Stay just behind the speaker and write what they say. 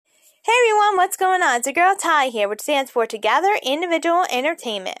everyone, what's going on? It's your girl Ty here, which stands for Together Individual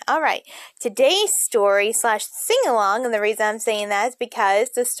Entertainment. Alright, today's story / sing-along, and the reason I'm saying that is because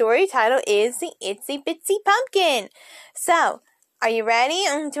the story title is The Itsy Bitsy Pumpkin. So, are you ready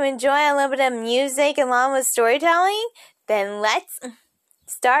to enjoy a little bit of music along with storytelling? Then let's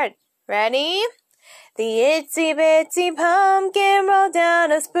start. Ready? The itsy bitsy pumpkin rolled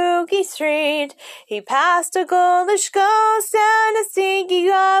down a spooky street. He passed a ghoulish ghost and a stinky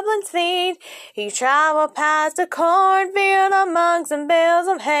goblin's feet. He traveled past a cornfield among some bales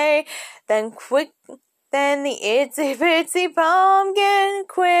of hay. Then the itsy bitsy pumpkin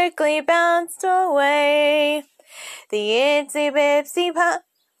quickly bounced away. The itsy bitsy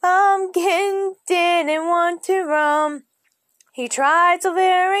pumpkin didn't want to roam. He tried so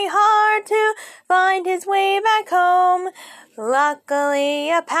very hard to find his way back home.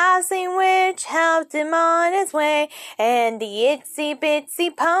 Luckily, a passing witch helped him on his way, and the itsy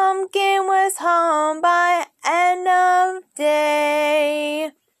bitsy pumpkin was home by end of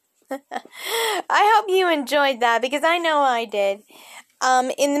day. I hope you enjoyed that, because I know I did.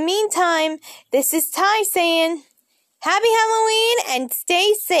 In the meantime, this is Ty saying, Happy Halloween and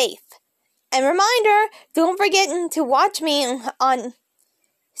stay safe. And reminder, don't forget to watch me on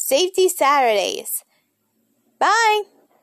Safety Saturdays. Bye!